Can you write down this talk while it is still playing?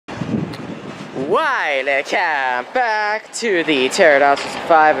Welcome back to the Pterodactyls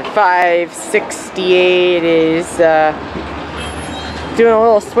 5 and 5. 68 is doing a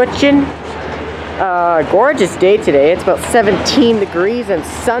little switching. Gorgeous day today. It's about 17 degrees and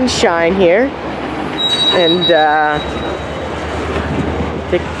sunshine here. And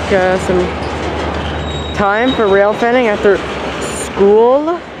take some time for rail fanning after school.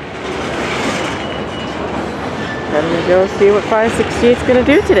 And we go see what 568 is going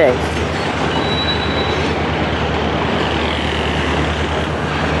to do today.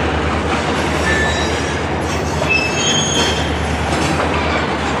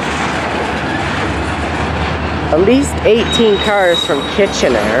 At least 18 cars from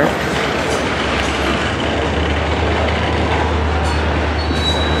Kitchener.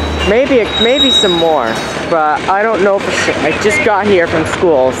 Maybe some more, but I don't know for sure. I just got here from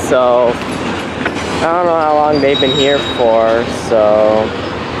school, so I don't know how long they've been here for, so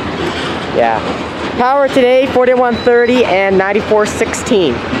yeah. Power today, 4130 and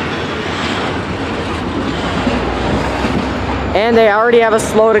 9416. And they already have a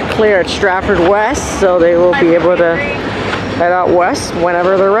slow to clear at Stratford West, so they will be able to head out west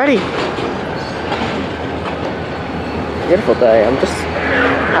whenever they're ready. Beautiful day.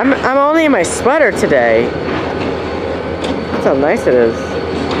 I'm only in my sweater today. That's how nice it is.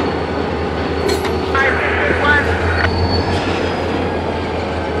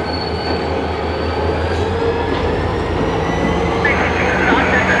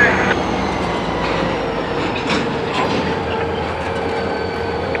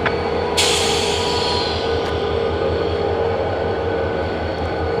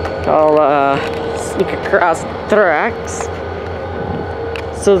 I'll sneak across the tracks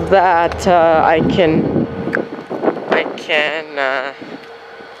so that I can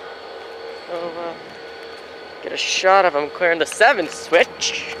get a shot of him clearing the 7th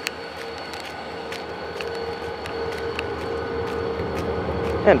switch.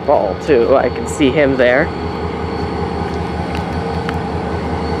 And Ball too, I can see him there.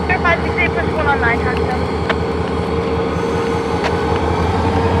 568 push 1 on 9 touchdown.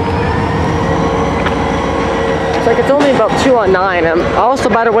 It's like it's only about 2 on 9. Also,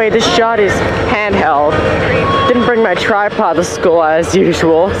 by the way, this shot is handheld. Didn't bring my tripod to school as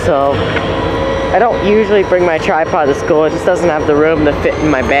usual, so I don't usually bring my tripod to school. It just doesn't have the room to fit in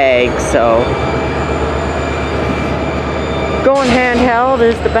my bag, so going handheld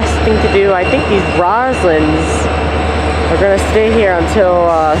is the best thing to do. I think these Roslins are gonna stay here until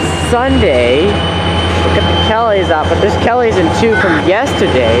Sunday. Look at the Kellys out, but there's Kellys in 2 from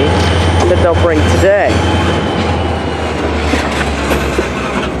yesterday that they'll bring today.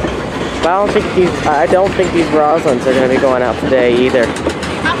 But I don't think these Roslins are going to be going out today either.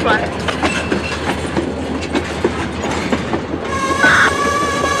 That's right.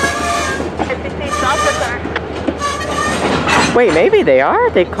 Wait, maybe they are.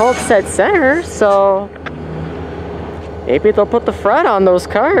 They called said center, so maybe they'll put the front on those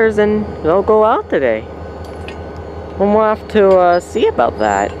cars and they'll go out today. We'll have to see about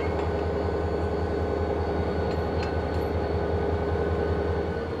that.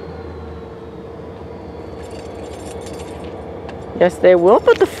 Yes, they will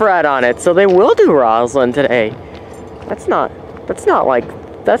put the fret on it, so they will do Roslyn today. That's not like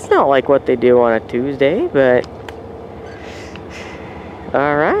what they do on a Tuesday, but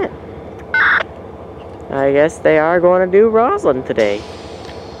all right. I guess they are going to do Roslyn today.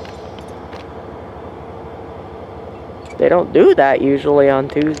 They don't do that usually on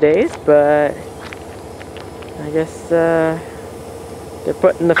Tuesdays, but I guess they're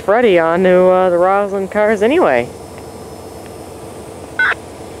putting the Freddy onto the Roslyn cars anyway.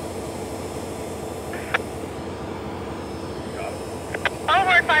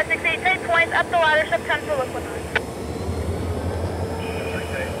 Over 568, take points, up the ladder, sub 10 for Locomotive.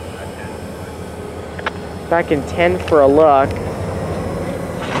 Back in 10 for a look.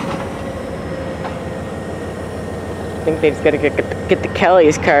 I think they've got to get the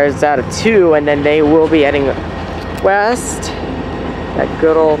Kelly's cars out of 2, and then they will be heading west. That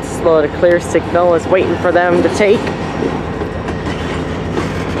good old slow to clear signal is waiting for them to take.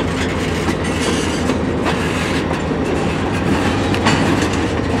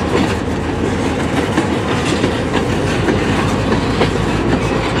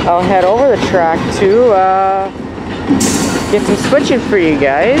 I'll head over the track to get some switching for you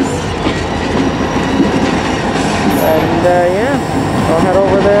guys. And yeah, I'll head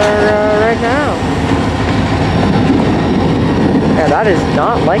over there right now. Yeah, that is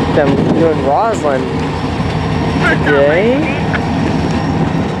not like them doing Roslyn today.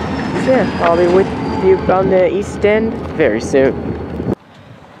 So yeah, I'll be with you on the East End very soon.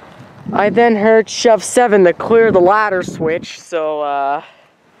 I then heard shove 7 to clear the ladder switch, so I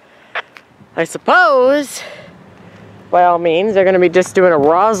suppose, by all means, they're going to be just doing a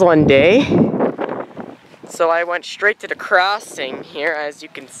Roslyn day. So I went straight to the crossing here, as you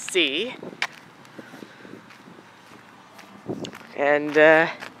can see. And,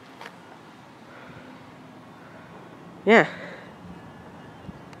 yeah.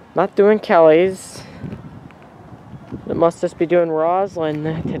 Not doing Kelly's. It must just be doing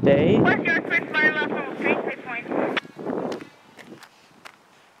Roslyn today. What's your first fire left on the street point?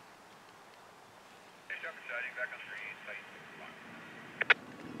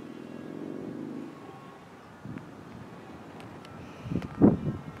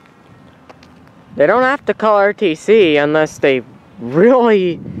 They don't have to call RTC unless they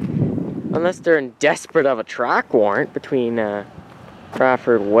really, unless they're in desperate of a track warrant between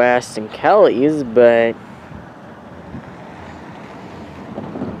Stratford West and Kelly's, but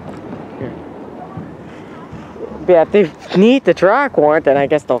yeah, if they need the track warrant, then I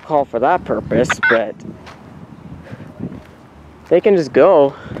guess they'll call for that purpose, but they can just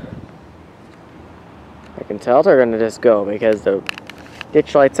go. I can tell they're gonna just go because the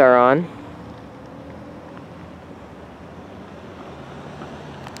ditch lights are on.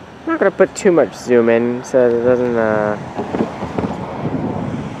 I'm not gonna put too much zoom in so it doesn't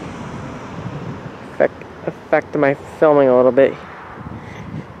affect my filming a little bit.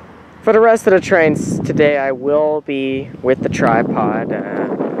 For the rest of the trains today, I will be with the tripod.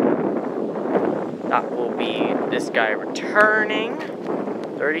 That will be this guy returning,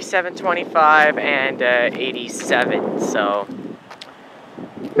 3725 and 87. So,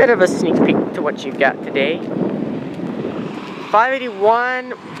 bit of a sneak peek to what you got today.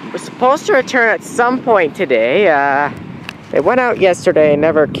 581 was supposed to return at some point today. They went out yesterday and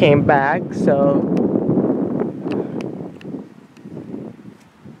never came back, so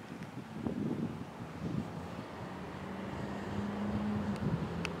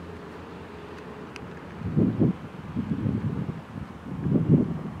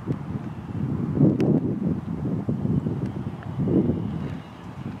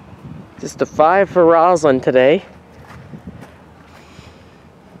just a 5 for Roslyn today.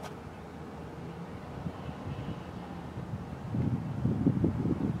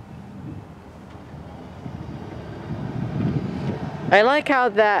 I like how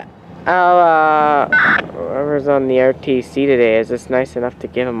that whoever's on the RTC today is just nice enough to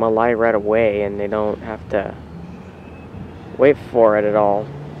give them a light right away and they don't have to wait for it at all.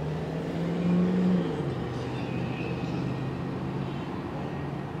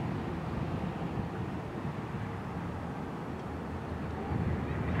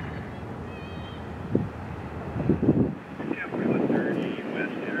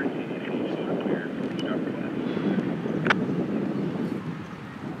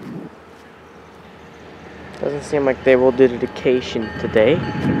 Doesn't seem like they will do dedication today.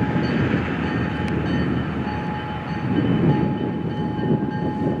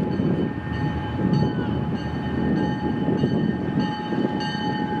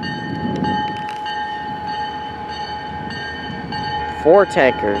 Four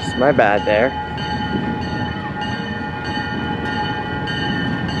tankers, my bad there.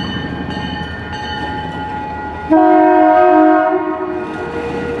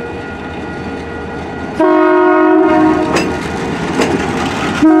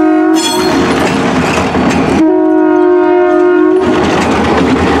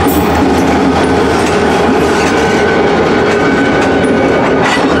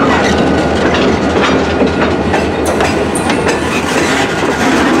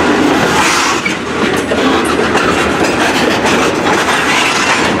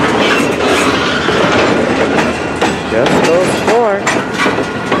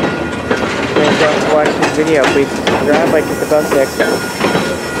 Video, please subscribe, like, hit the bell,